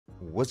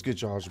What's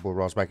good, y'all? It's your boy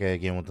Ross back at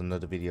again with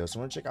another video. So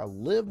I'm gonna check out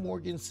Liv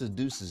Morgan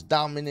seduces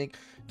Dominik.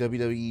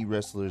 WWE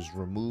wrestlers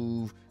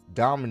remove.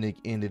 Dominik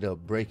ended up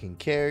breaking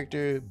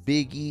character.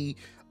 Big E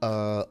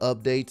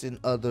updates and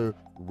other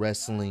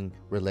wrestling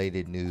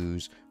related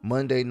news.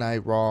 Monday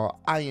Night Raw,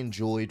 I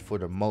enjoyed for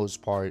the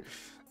most part.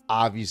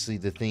 Obviously,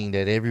 the thing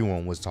that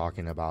everyone was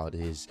talking about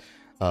is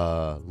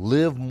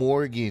Liv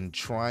Morgan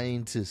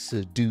trying to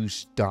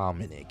seduce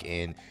Dominik,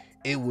 and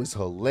it was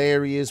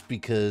hilarious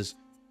because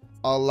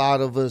a lot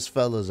of us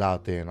fellas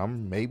out there,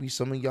 and maybe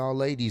some of y'all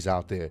ladies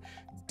out there,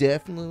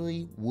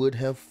 definitely would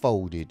have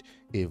folded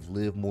if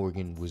Liv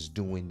Morgan was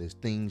doing the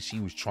things she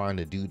was trying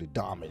to do to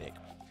Dominik.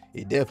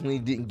 It definitely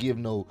didn't give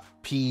no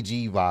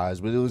PG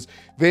vibes, but it was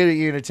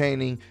very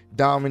entertaining.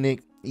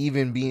 Dominik,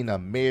 even being a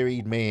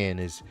married man,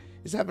 is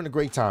having a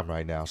great time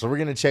right now. So we're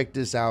gonna check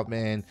this out,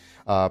 man.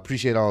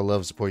 Appreciate all the love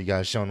and support you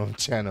guys showing on the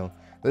channel.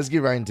 Let's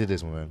get right into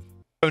this one, man.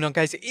 Going on,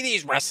 guys, it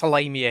is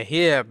WrestleMania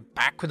here,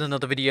 back with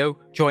another video.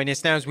 Join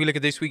us now as we look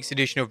at this week's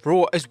edition of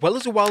Raw, as well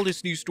as the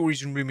wildest news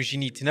stories and rumors you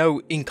need to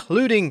know,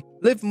 including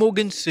Liv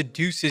Morgan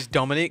seduces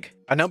Dominik,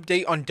 an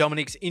update on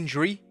Dominik's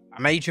injury,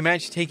 a major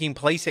match taking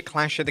place at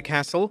Clash at the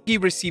Castle, he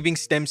receiving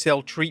stem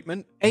cell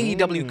treatment,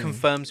 AEW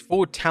confirms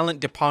 4 talent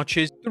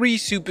departures, 3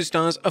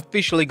 superstars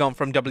officially gone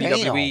from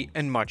WWE,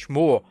 and much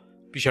more.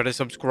 Be sure to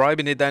subscribe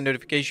and hit that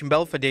notification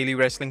bell for daily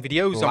wrestling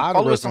videos, and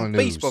follow us on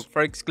Facebook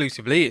for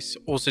exclusive lists.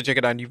 Also check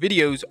out our new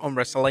videos on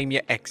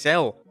WrestleMania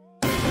XL.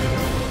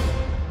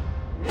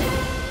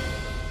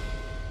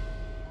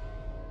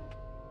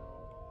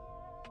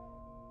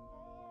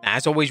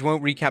 As always, we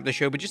won't recap the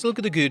show, but just look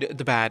at the good,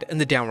 the bad,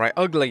 and the downright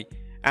ugly.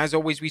 As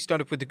always, we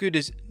start off with the good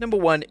as, number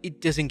 1,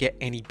 it doesn't get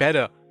any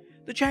better.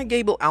 The Chad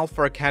Gable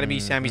Alpha Academy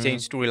Sami Zayn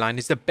storyline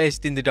is the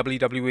best in the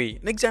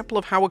WWE, an example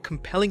of how a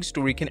compelling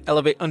story can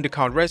elevate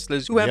undercard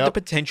wrestlers who have the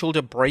potential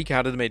to break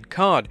out of the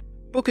mid-card.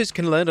 Bookers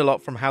can learn a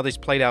lot from how this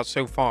played out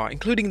so far,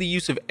 including the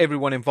use of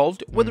everyone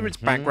involved, whether it's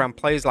background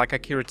players like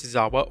Akira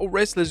Tozawa or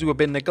wrestlers who have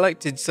been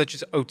neglected such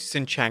as Otis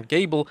and Chad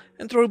Gable,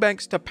 and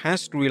throwbacks to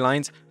past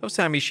storylines of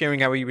Sami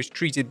sharing how he was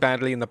treated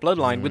badly in the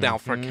bloodline with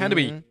Alpha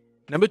Academy.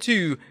 Number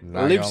 2,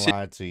 not gonna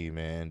lie to you,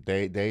 man.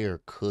 They are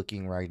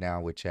cooking right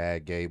now with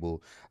Chad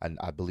Gable.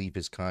 I believe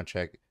his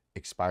contract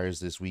expires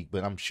this week,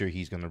 but I'm sure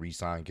he's gonna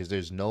resign because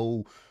there's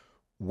no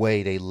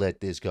way they let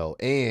this go.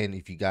 And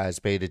if you guys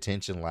paid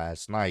attention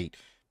last night,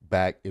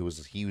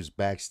 he was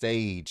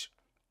backstage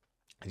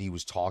and he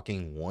was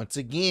talking once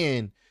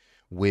again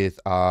with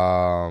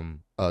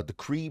the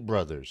Creed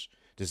brothers.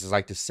 This is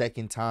like the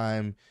second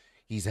time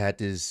he's had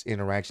this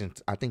interaction.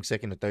 I think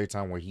second or third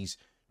time where he's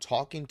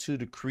talking to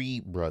the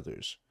Creed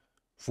brothers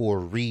for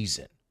a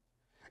reason.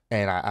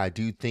 And I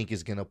do think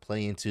it's going to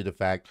play into the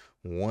fact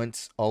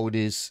once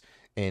Otis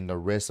and the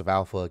rest of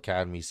Alpha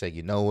Academy say,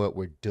 you know what,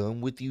 we're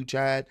done with you,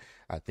 Chad,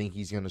 I think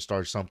he's going to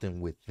start something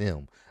with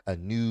them, a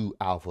new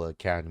Alpha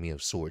Academy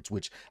of sorts,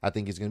 which I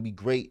think is going to be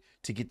great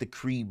to get the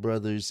Creed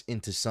brothers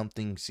into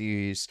something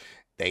serious.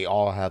 They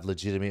all have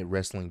legitimate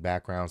wrestling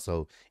backgrounds,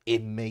 so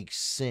it makes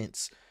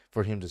sense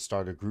for him to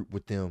start a group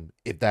with them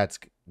if that's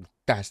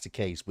the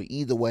case. But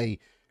either way,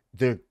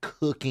 they're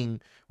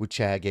cooking with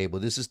Chad Gable.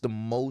 This is the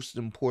most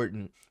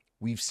important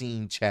we've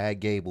seen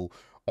Chad Gable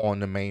on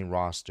the main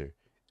roster.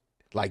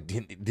 Like,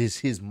 this is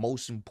his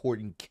most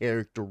important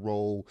character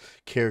role,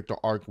 character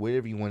arc,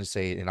 whatever you want to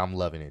say it, and I'm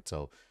loving it.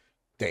 So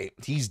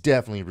he's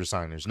definitely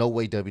resigning. There's no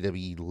way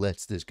WWE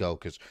lets this go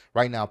because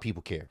right now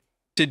people care.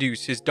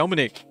 Seduces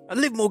Dominik. And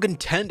Liv Morgan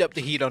turned up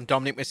the heat on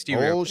Dominik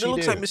Mysterio. It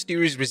looks like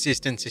Mysterio's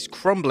resistance is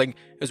crumbling,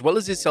 as well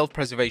as his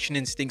self-preservation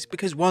instincts,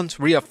 because once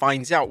Rhea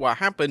finds out what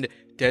happened,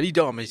 Dirty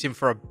Dom is in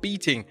for a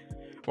beating.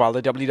 While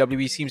the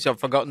WWE seems to have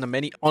forgotten the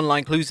many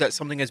online clues that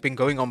something has been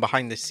going on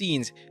behind the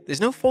scenes,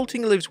 there's no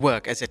faulting Liv's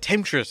work as a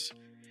temptress.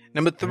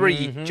 Number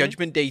 3,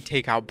 Judgment Day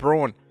take out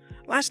Braun.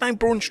 Last night,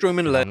 Braun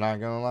Strowman learned. I'm not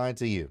gonna lie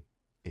to you,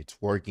 it's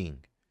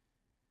working.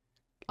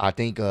 I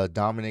think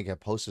Dominik had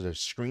posted a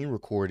screen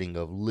recording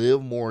of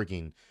Liv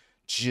Morgan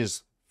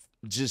just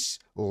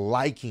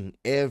liking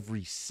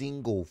every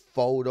single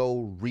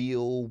photo,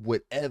 reel,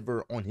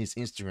 whatever on his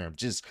Instagram,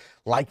 just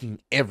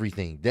liking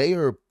everything.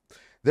 They're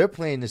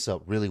playing this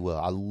up really well.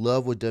 I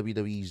love what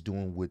WWE is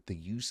doing with the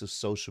use of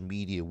social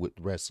media with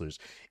wrestlers.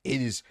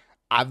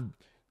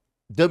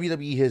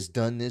 WWE has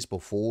done this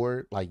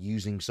before, like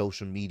using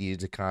social media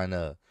to kind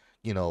of,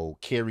 you know,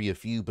 carry a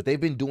few, but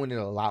they've been doing it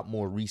a lot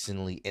more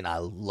recently, and I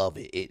love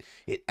it.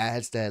 It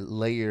adds that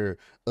layer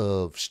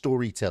of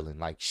storytelling.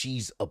 Like,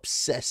 she's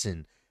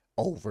obsessing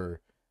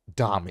over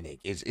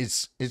Dominik.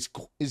 It's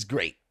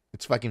great.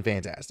 It's fucking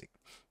fantastic.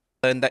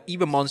 And that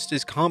even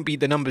monsters can't beat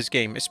the numbers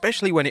game,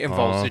 especially when it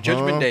involves the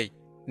Judgment Day.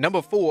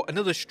 Number 4,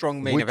 another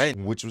strong main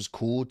event. Which was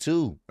cool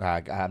too.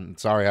 I'm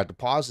sorry I had to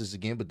pause this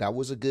again, but that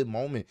was a good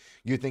moment.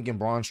 You're thinking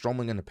Braun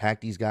Strowman going to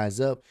pack these guys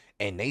up,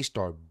 and they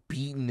start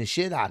beating the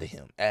shit out of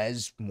him,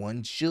 as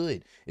one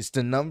should. It's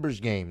the numbers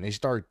game. They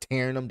start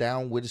tearing him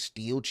down with a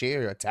steel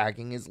chair,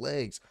 attacking his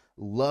legs.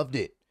 Loved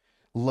it.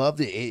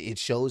 Loved it. It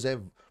shows that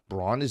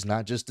Braun is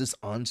not just this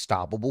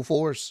unstoppable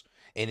force.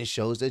 and it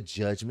shows that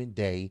Judgment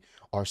Day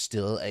are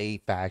still a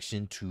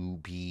faction to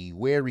be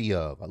wary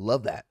of. I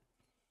love that.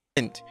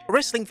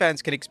 Wrestling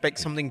fans can expect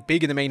something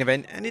big in the main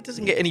event, and it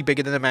doesn't get any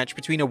bigger than a match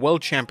between a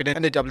world champion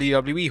and a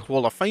WWE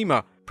Hall of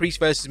Famer. Priest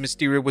vs.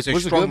 Mysterio was a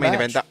strong main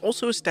event that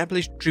also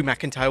established Drew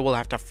McIntyre will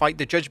have to fight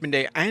the Judgment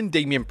Day and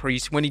Damian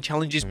Priest when he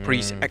challenges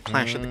Priest at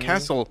Clash at the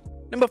Castle.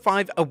 Number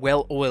 5, a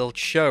well-oiled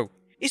show.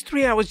 Is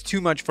 3 hours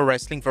too much for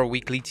wrestling for a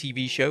weekly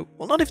TV show?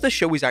 Well, not if the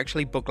show is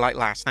actually booked like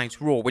last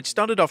night's Raw, which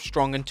started off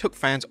strong and took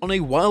fans on a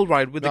wild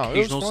ride with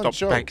occasional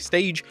stops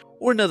backstage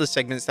or in other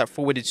segments that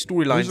forwarded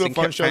storylines and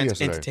kept fans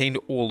entertained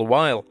all the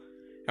while.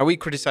 Now, we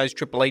criticized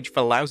Triple H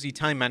for lousy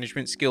time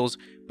management skills,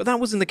 but that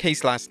wasn't the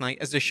case last night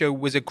as the show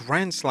was a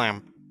grand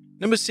slam.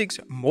 Number 6,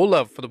 more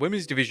love for the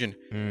women's division.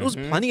 There was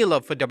plenty of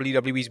love for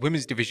WWE's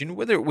women's division,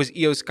 whether it was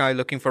Io Sky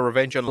looking for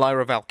revenge on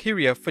Lyra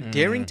Valkyria for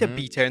daring to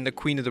beat her in the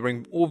Queen of the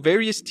Ring, or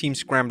various teams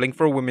scrambling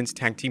for a women's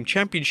tag team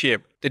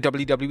championship. The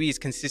WWE is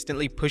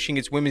consistently pushing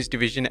its women's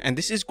division, and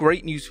this is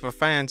great news for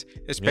fans,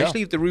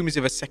 especially if the rumors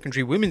of a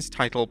secondary women's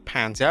title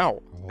pans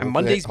out. And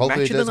Monday's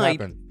match of the night,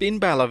 Finn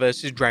Balor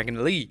vs.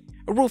 Dragon Lee.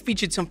 A Raw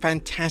featured some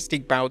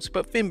fantastic bouts,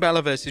 but Finn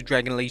Balor vs.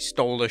 Dragon Lee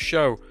stole the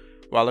show.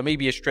 While it may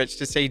be a stretch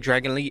to say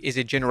Dragon Lee is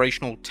a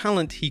generational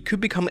talent, he could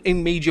become a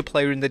major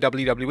player in the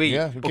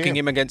WWE. Booking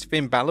him against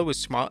Finn Balor was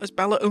smart, as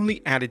Balor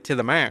only added to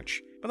the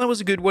match. But that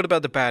was a good. What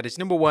about the bad? Is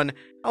number 1,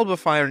 Alba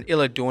Fire and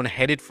Illa Dawn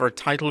headed for a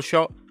title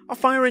shot? Are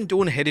Fire and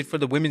Dawn headed for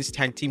the Women's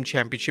Tag Team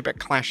Championship at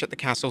Clash at the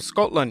Castle,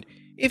 Scotland?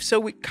 If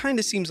so, it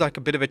kinda seems like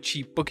a bit of a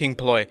cheap booking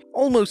ploy,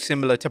 almost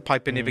similar to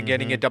Piper Niven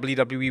getting a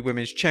WWE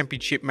Women's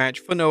Championship match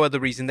for no other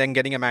reason than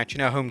getting a match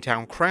in her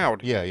hometown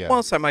crowd.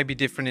 Whilst that might be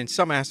different in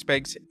some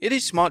aspects, it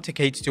is smart to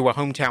cater to a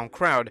hometown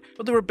crowd,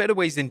 but there are better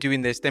ways than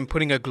doing this than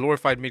putting a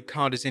glorified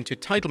mid-carders into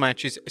title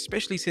matches,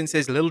 especially since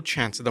there's little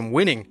chance of them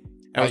winning.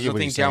 I also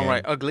think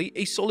downright ugly,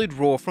 a solid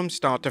Raw from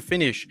start to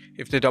finish.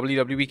 If the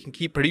WWE can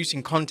keep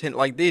producing content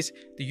like this,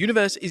 the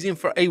universe is in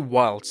for a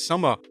wild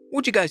summer.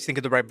 What'd you guys think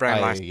of the Red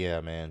Brand last? Yeah,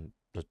 man.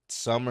 The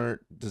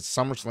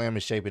SummerSlam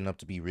is shaping up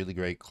to be really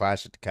great.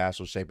 Clash at the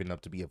Castle is shaping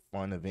up to be a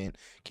fun event.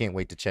 Can't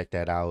wait to check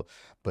that out.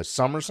 But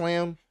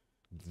SummerSlam,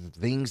 the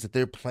things that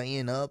they're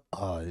playing up,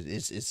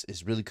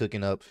 it's really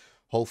cooking up.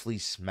 Hopefully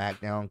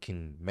SmackDown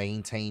can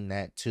maintain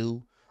that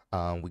too.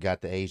 We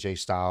got the AJ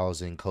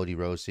Styles and Cody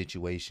Rhodes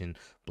situation,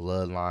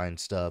 bloodline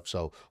stuff.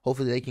 So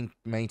hopefully they can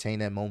maintain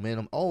that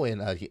momentum. Oh,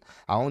 and I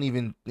don't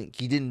even think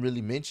he didn't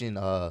really mention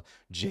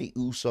Jey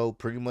Uso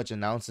pretty much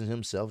announcing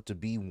himself to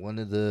be one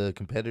of the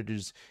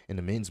competitors in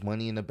the men's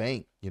Money in the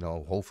Bank.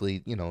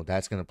 Hopefully,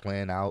 that's gonna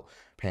pan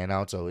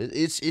out. So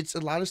it's a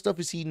lot of stuff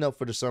is heating up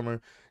for the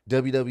summer.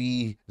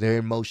 WWE, they're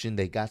in motion.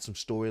 They got some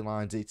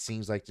storylines. It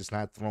seems like it's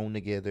not thrown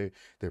together.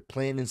 They're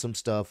planning some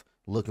stuff.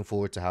 Looking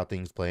forward to how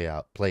things play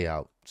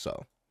out.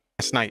 So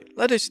last night,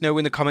 let us know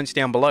in the comments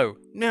down below.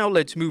 Now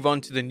let's move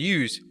on to the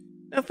news.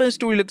 Our first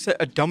story looks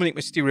at a Dominik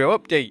Mysterio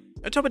update.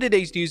 Atop of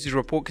today's news is a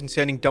report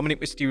concerning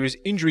Dominik Mysterio's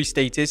injury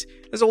status,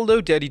 as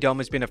although Dirty Dom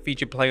has been a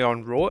featured player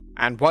on Raw,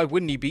 and why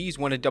wouldn't he be, he's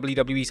one of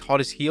WWE's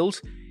hottest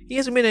heels, he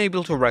hasn't been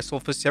able to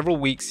wrestle for several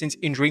weeks since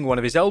injuring one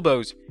of his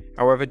elbows.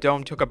 However,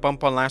 Dom took a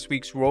bump on last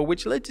week's Raw,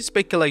 which led to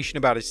speculation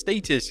about his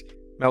status.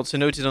 Meltzer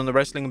noted on the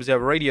Wrestling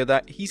Observer Radio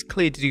that he's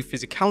cleared to do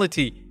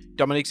physicality.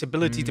 Dominik's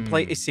ability to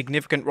play a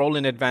significant role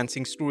in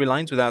advancing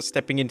storylines without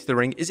stepping into the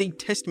ring is a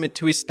testament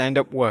to his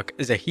stand-up work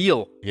as a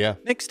heel.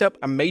 Next up,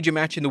 a major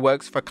match in the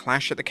works for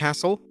Clash at the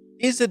Castle.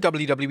 Is the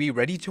WWE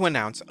ready to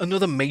announce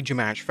another major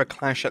match for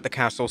Clash at the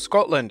Castle,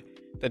 Scotland?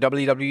 The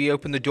WWE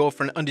opened the door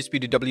for an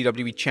undisputed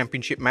WWE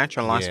Championship match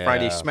on last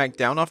Friday's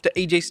SmackDown after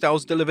AJ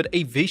Styles delivered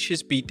a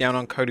vicious beatdown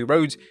on Cody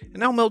Rhodes, and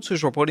now Meltzer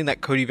is reporting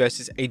that Cody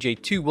vs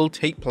AJ 2 will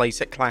take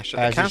place at Clash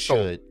at the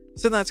Castle.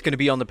 So that's going to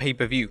be on the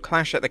pay-per-view,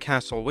 Clash at the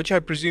Castle, which I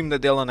presume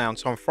that they'll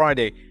announce on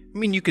Friday. I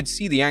mean, you could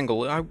see the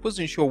angle. I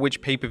wasn't sure which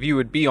pay-per-view it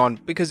would be on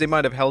because they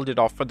might have held it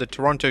off for the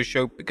Toronto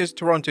show because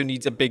Toronto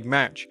needs a big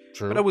match.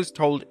 But I was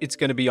told it's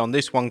going to be on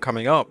this one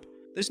coming up.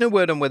 There's no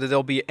word on whether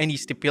there'll be any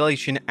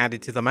stipulation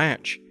added to the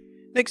match.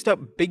 Next up,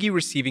 Big E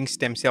receiving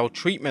stem cell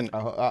treatment.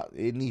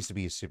 It needs to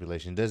be a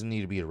stipulation. It doesn't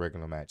need to be a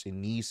regular match. It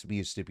needs to be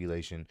a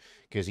stipulation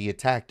because he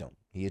attacked him.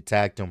 He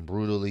attacked him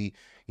brutally.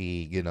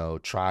 He,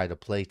 tried to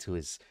play to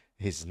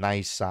his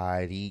nice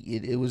side.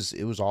 It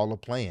was all a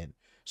plan.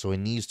 So it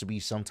needs to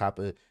be some type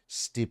of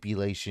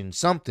stipulation,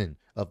 something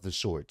of the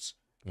sorts.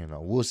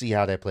 We'll see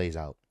how that plays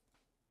out.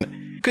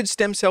 Could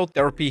stem cell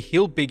therapy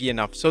heal Big E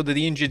enough so that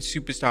the injured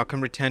superstar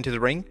can return to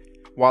the ring?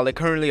 While it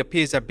currently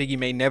appears that Big E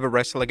may never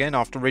wrestle again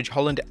after Ridge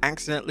Holland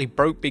accidentally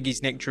broke Big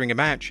E's neck during a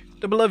match,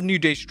 the beloved New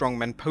Day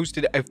strongman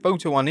posted a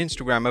photo on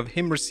Instagram of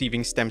him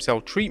receiving stem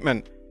cell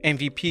treatment.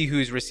 MVP, who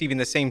is receiving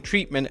the same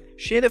treatment,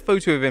 shared a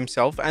photo of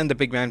himself and the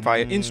big man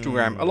via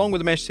Instagram, along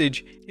with a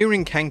message, "Here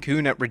in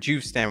Cancun at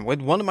RejuveStem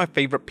with one of my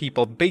favorite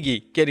people, Big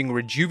E, getting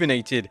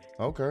rejuvenated."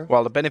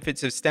 While the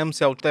benefits of stem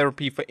cell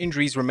therapy for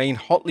injuries remain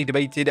hotly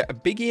debated,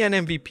 Big E and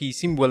MVP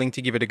seem willing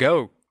to give it a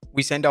go.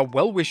 We send our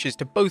well wishes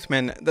to both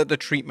men that the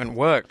treatment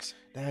works.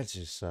 That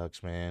just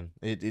sucks, man.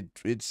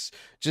 It's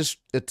just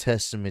a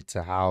testament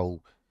to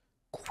how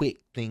quick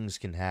things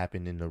can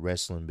happen in the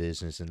wrestling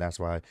business, and that's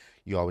why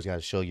you always got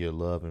to show your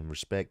love and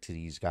respect to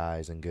these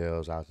guys and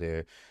girls out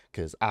there,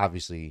 because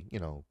obviously,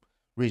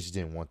 Rich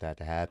didn't want that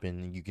to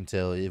happen. You can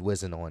tell it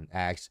wasn't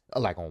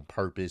like on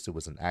purpose. It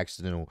was an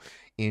accidental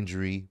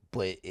injury,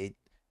 but it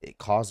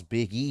caused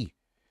Big E,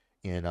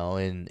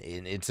 and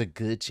it's a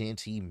good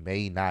chance he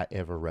may not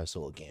ever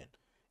wrestle again.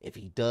 If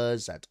he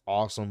does, that's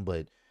awesome,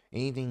 but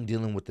anything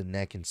dealing with the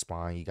neck and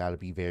spine, you got to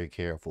be very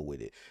careful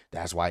with it.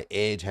 That's why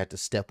Edge had to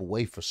step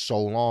away for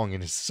so long,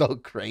 and it's so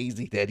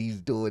crazy that he's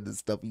doing the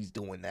stuff he's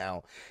doing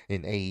now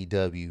in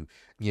AEW,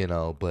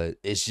 but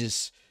it's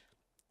just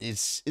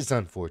it's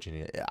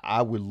unfortunate.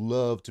 I would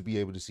love to be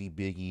able to see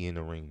Big E in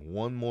the ring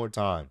one more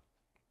time,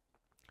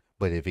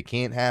 but if it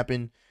can't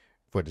happen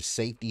for the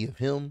safety of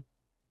him,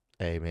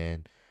 hey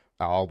man,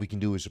 all we can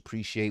do is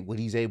appreciate what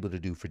he's able to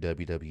do for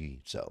WWE.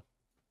 So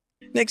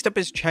next up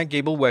is Chad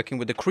Gable working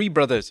with the Creed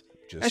brothers.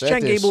 As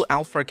Chad Gable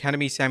Alpha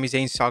Academy Sami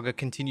Zayn saga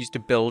continues to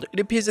build, it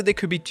appears that there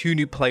could be 2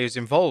 new players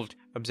involved.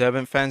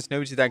 Observant fans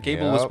noted that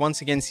Gable was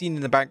once again seen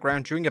in the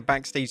background during a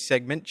backstage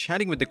segment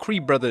chatting with the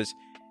Creed brothers.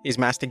 Is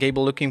Master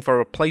Gable looking for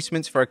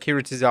replacements for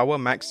Akira Tozawa,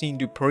 Maxine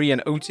Dupree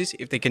and Otis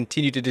if they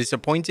continue to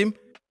disappoint him?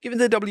 Given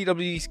the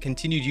WWE's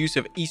continued use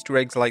of Easter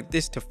eggs like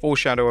this to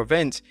foreshadow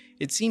events,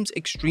 it seems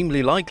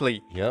extremely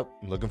likely. Yep,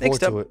 looking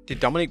forward to it.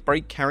 Did Dominik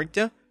break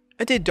character?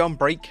 Or did Dom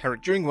break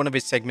character during one of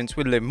his segments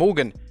with Liv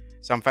Morgan?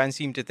 Some fans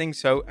seem to think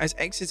so, as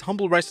X's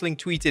Humble Wrestling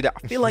tweeted,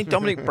 "I feel like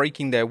Dominik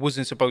breaking there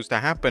wasn't supposed to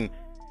happen."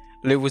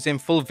 Liv was in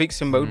full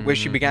vixen mode where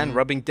she began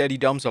rubbing Dirty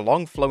Dom's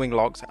long flowing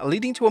locks,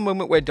 leading to a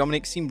moment where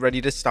Dominik seemed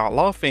ready to start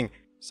laughing.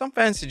 Some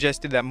fans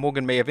suggested that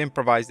Morgan may have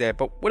improvised there,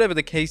 but whatever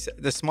the case,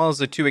 the smiles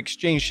the two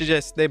exchanged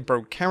suggests they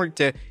broke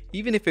character,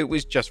 even if it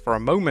was just for a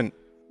moment.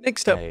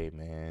 Next up. Hey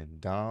man,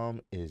 Dom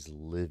is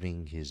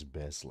living his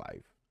best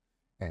life,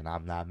 and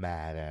I'm not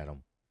mad at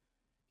him.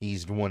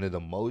 He's one of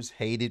the most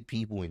hated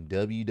people in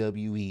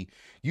WWE.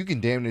 You can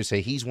damn near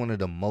say he's one of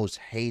the most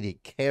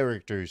hated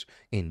characters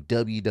in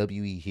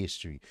WWE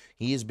history.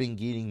 He has been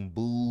getting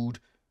booed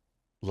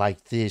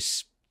like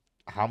this,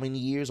 how many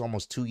years?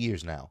 Almost 2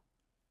 years now.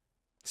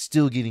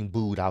 Still getting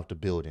booed out the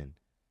building.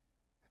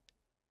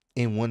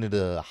 In one of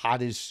the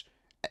hottest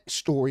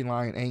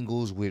storyline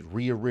angles with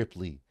Rhea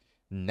Ripley.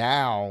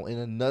 Now in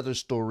another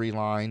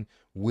storyline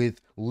with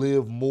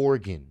Liv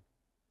Morgan.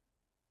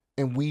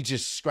 And we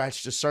just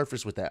scratched the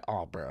surface with that.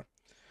 Oh, bro.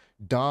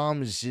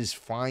 Dom is just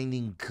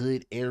finding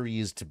good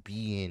areas to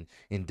be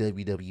in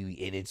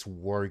WWE, and it's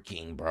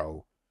working,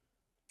 bro.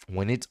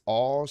 When it's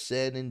all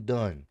said and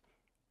done,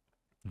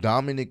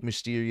 Dominik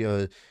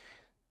Mysterio,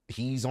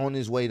 he's on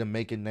his way to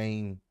make a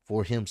name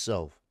for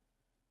himself.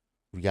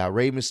 We got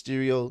Rey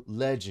Mysterio,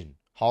 legend,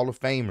 Hall of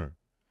Famer.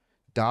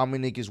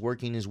 Dominik is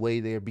working his way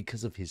there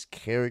because of his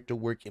character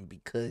work and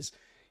because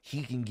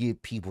he can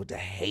get people to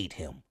hate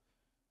him.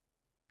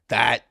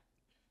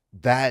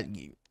 That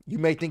you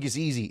may think it's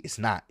easy. It's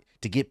not.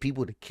 To get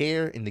people to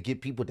care and to get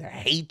people to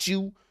hate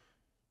you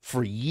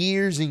for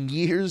years and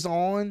years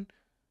on,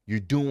 you're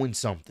doing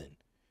something.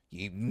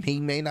 He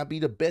may not be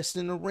the best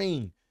in the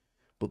ring,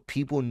 but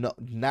people know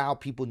now.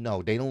 People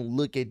know. They don't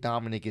look at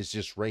Dominik as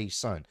just Ray's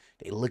son.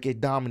 They look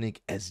at Dominik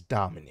as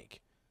Dominik.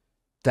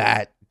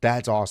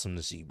 That's awesome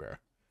to see, bro.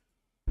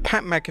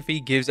 Pat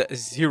McAfee gives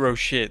 0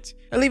 shit.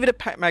 I leave it at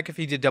Pat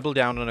McAfee to double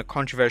down on a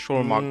controversial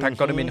remark that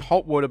got him in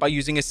hot water by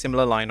using a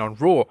similar line on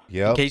Raw.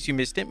 In case you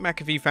missed it,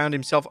 McAfee found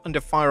himself under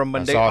fire on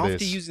Monday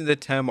after using the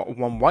term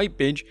 "one white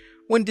bitch"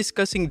 when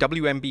discussing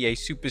WNBA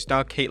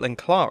superstar Caitlin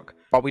Clark.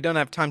 While we don't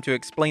have time to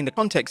explain the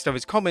context of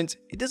his comments,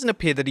 it doesn't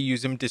appear that he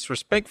used them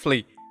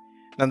disrespectfully.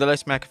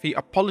 Nonetheless, McAfee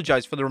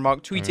apologized for the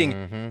remark,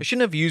 tweeting, "I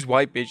shouldn't have used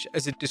white bitch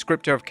as a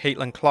descriptor of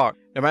Caitlin Clark.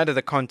 No matter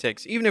the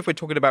context, even if we're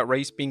talking about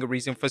race being a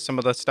reason for some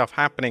of the stuff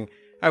happening,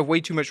 I have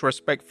way too much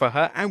respect for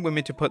her and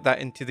women to put that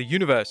into the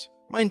universe.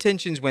 My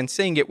intentions when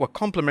saying it were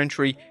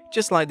complimentary,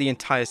 just like the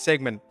entire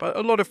segment, but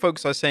a lot of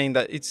folks are saying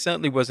that it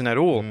certainly wasn't at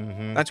all.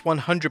 That's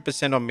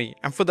 100% on me,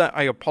 and for that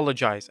I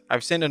apologize.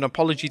 I've sent an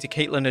apology to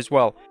Caitlin as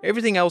well.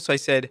 Everything else I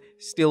said,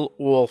 still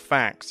all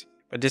facts."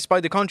 But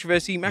despite the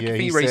controversy,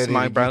 McAfee raised some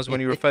eyebrows when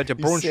he referred to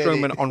Braun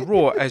Strowman on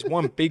Raw as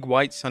one big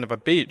white son of a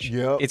bitch.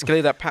 It's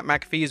clear that Pat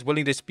McAfee is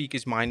willing to speak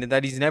his mind and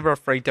that he's never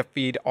afraid to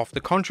feed off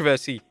the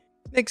controversy.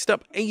 Next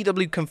up,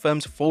 AEW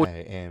confirms 4...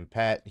 And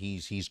Pat,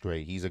 he's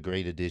great. He's a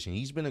great addition.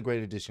 He's been a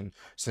great addition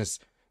since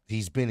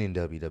he's been in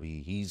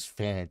WWE. He's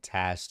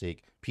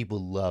fantastic.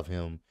 People love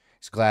him.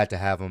 It's glad to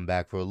have him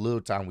back for a little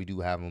time. We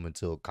do have him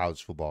until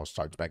college football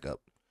starts back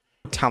up.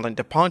 Talent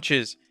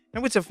departures.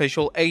 Now it's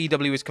official,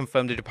 AEW has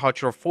confirmed the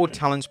departure of 4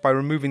 talents by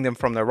removing them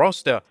from their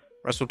roster.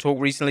 WrestleTalk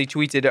recently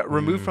tweeted,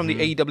 "Removed from the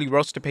AEW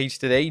roster page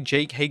today,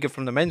 Jake Hager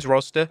from the men's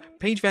roster,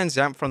 Paige Van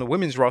Zant from the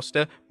women's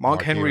roster,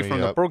 Mark Henry from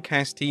the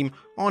broadcast team,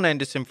 Arn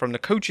Anderson from the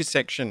coaches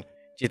section."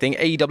 Do you think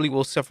AEW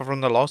will suffer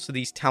from the loss of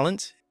these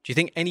talents? Do you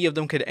think any of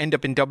them could end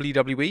up in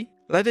WWE?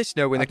 Let us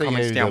know in the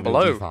comments down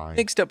below.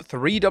 Next up,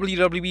 3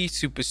 WWE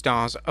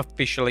superstars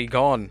officially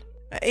gone.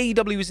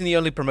 AEW isn't the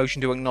only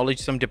promotion to acknowledge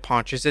some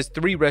departures, as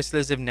 3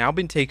 wrestlers have now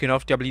been taken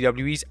off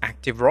WWE's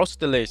active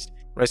roster list.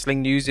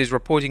 Wrestling News is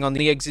reporting on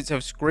the exits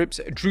of Scripps,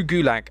 Drew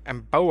Gulak,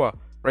 and Boa.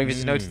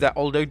 Ravens noted that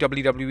although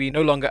WWE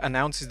no longer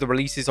announces the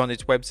releases on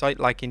its website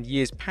like in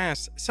years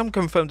past, some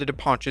confirmed the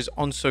departures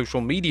on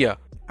social media.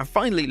 And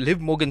finally,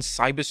 Liv Morgan's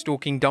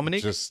cyber-stalking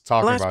Dominik. Just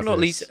talking Last about but not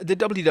this. least, the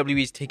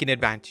WWE is taking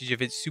advantage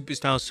of its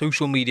superstar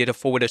social media to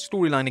forward a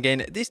storyline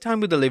again, this time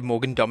with the Liv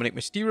Morgan-Dominik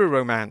Mysterio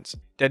romance.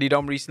 Daddy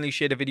Dom recently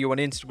shared a video on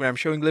Instagram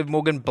showing Liv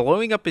Morgan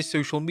blowing up his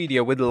social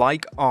media with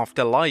like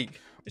after like.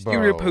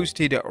 Mysterio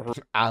posted,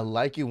 I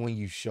like it when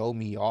you show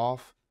me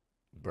off.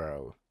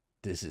 Bro,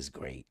 this is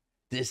great.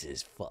 This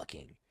is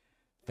fucking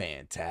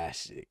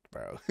fantastic,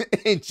 bro.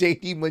 And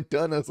JD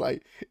McDonough's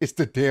like, it's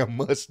the damn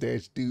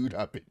mustache, dude.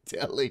 I've been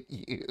telling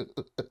you.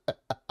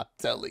 I'm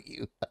telling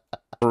you.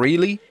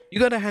 Really? You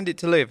gotta hand it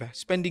to Liv,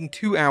 spending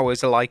 2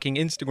 hours liking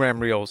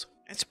Instagram reels.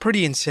 It's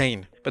pretty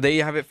insane. But there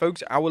you have it,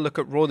 folks. Our look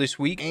at Raw this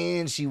week.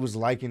 And she was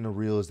liking the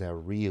reels that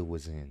Rhea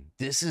was in.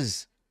 This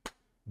is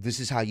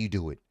how you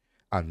do it.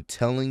 I'm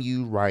telling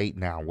you right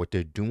now, what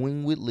they're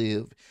doing with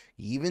Liv,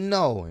 even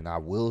though, and I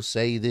will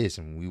say this,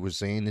 and we were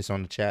saying this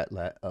on the chat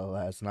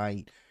last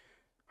night,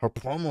 her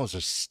promos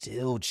are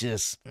still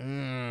just,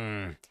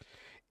 you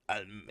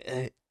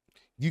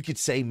could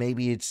say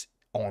maybe it's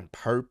on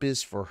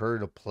purpose for her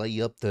to play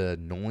up the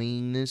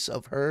annoyingness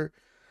of her,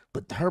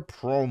 but her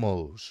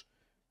promos,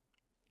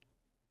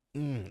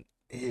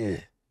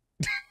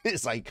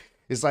 it's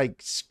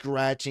like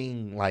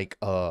scratching like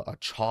a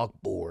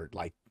chalkboard.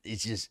 Like,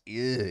 it's just,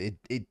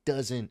 it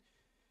doesn't,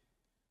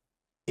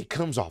 it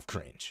comes off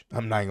cringe.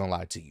 I'm not gonna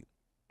lie to you.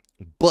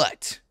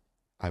 But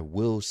I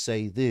will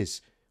say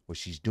this, what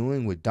she's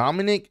doing with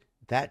Dominik,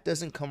 that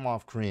doesn't come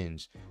off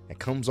cringe. It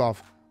comes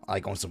off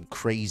like on some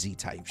crazy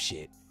type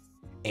shit.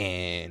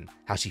 And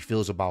how she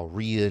feels about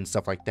Rhea and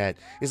stuff like that.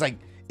 It's like,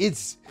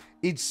 it's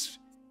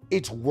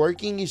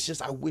working. It's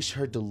just, I wish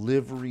her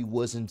delivery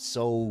wasn't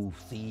so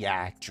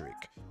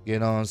theatric. You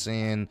know what I'm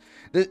saying?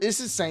 It's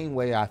the same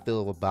way I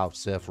feel about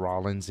Seth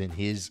Rollins and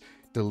his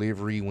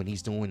delivery when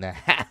he's doing the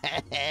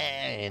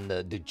and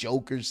the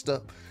Joker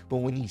stuff. But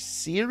when he's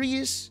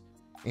serious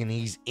and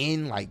he's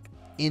in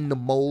the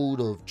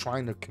mode of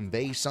trying to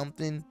convey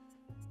something,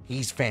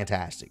 he's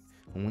fantastic.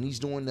 And when he's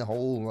doing the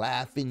whole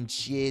laughing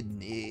shit,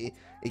 it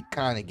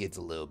kind of gets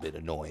a little bit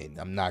annoying.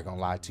 I'm not gonna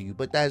lie to you,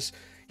 but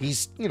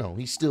he's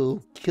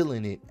still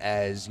killing it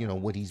as,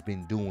 what he's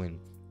been doing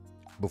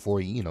before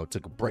he,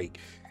 took a break.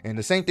 And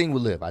the same thing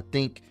with Liv. I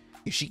think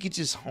if she could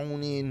just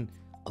hone in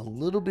a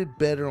little bit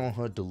better on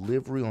her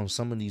delivery on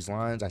some of these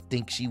lines, I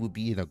think she would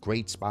be in a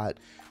great spot.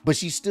 But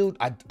she's still,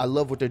 I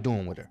love what they're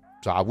doing with her.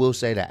 So I will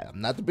say that. I'm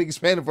not the biggest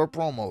fan of her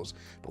promos,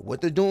 but what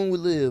they're doing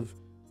with Liv,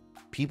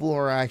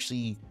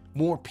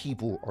 more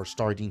people are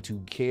starting to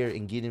care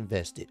and get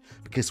invested,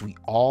 because we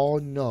all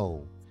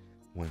know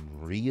when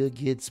Rhea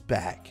gets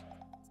back,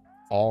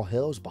 all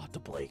hell's about to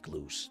break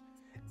loose.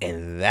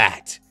 And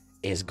that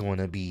is going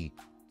to be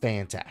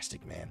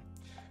fantastic, man.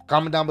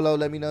 Comment down below.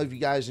 Let me know if you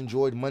guys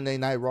enjoyed Monday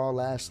Night Raw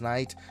last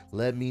night.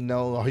 Let me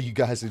know, are you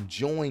guys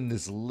enjoying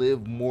this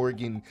Liv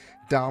Morgan,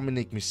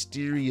 Dominik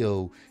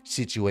Mysterio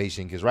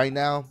situation? Because right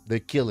now, they're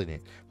killing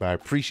it. But I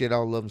appreciate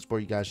all the love and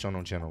support you guys shown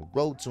on channel.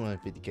 Road to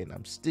 150K. And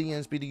I'm still the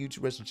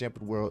YouTube Wrestling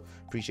Champion of the world.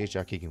 Appreciate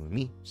y'all kicking with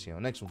me. See you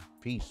on the next one.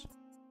 Peace.